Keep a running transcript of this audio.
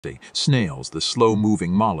Snails, the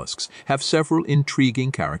slow-moving mollusks, have several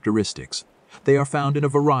intriguing characteristics. They are found in a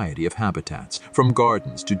variety of habitats, from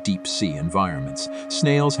gardens to deep-sea environments.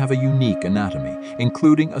 Snails have a unique anatomy,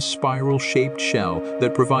 including a spiral-shaped shell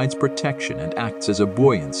that provides protection and acts as a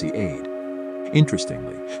buoyancy aid.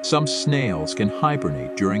 Interestingly, some snails can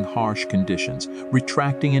hibernate during harsh conditions,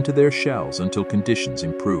 retracting into their shells until conditions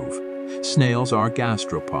improve. Snails are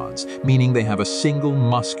gastropods, meaning they have a single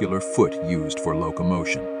muscular foot used for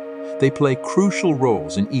locomotion. They play crucial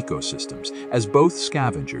roles in ecosystems as both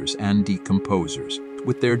scavengers and decomposers.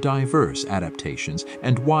 With their diverse adaptations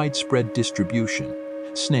and widespread distribution,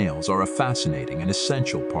 snails are a fascinating and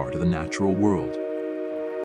essential part of the natural world.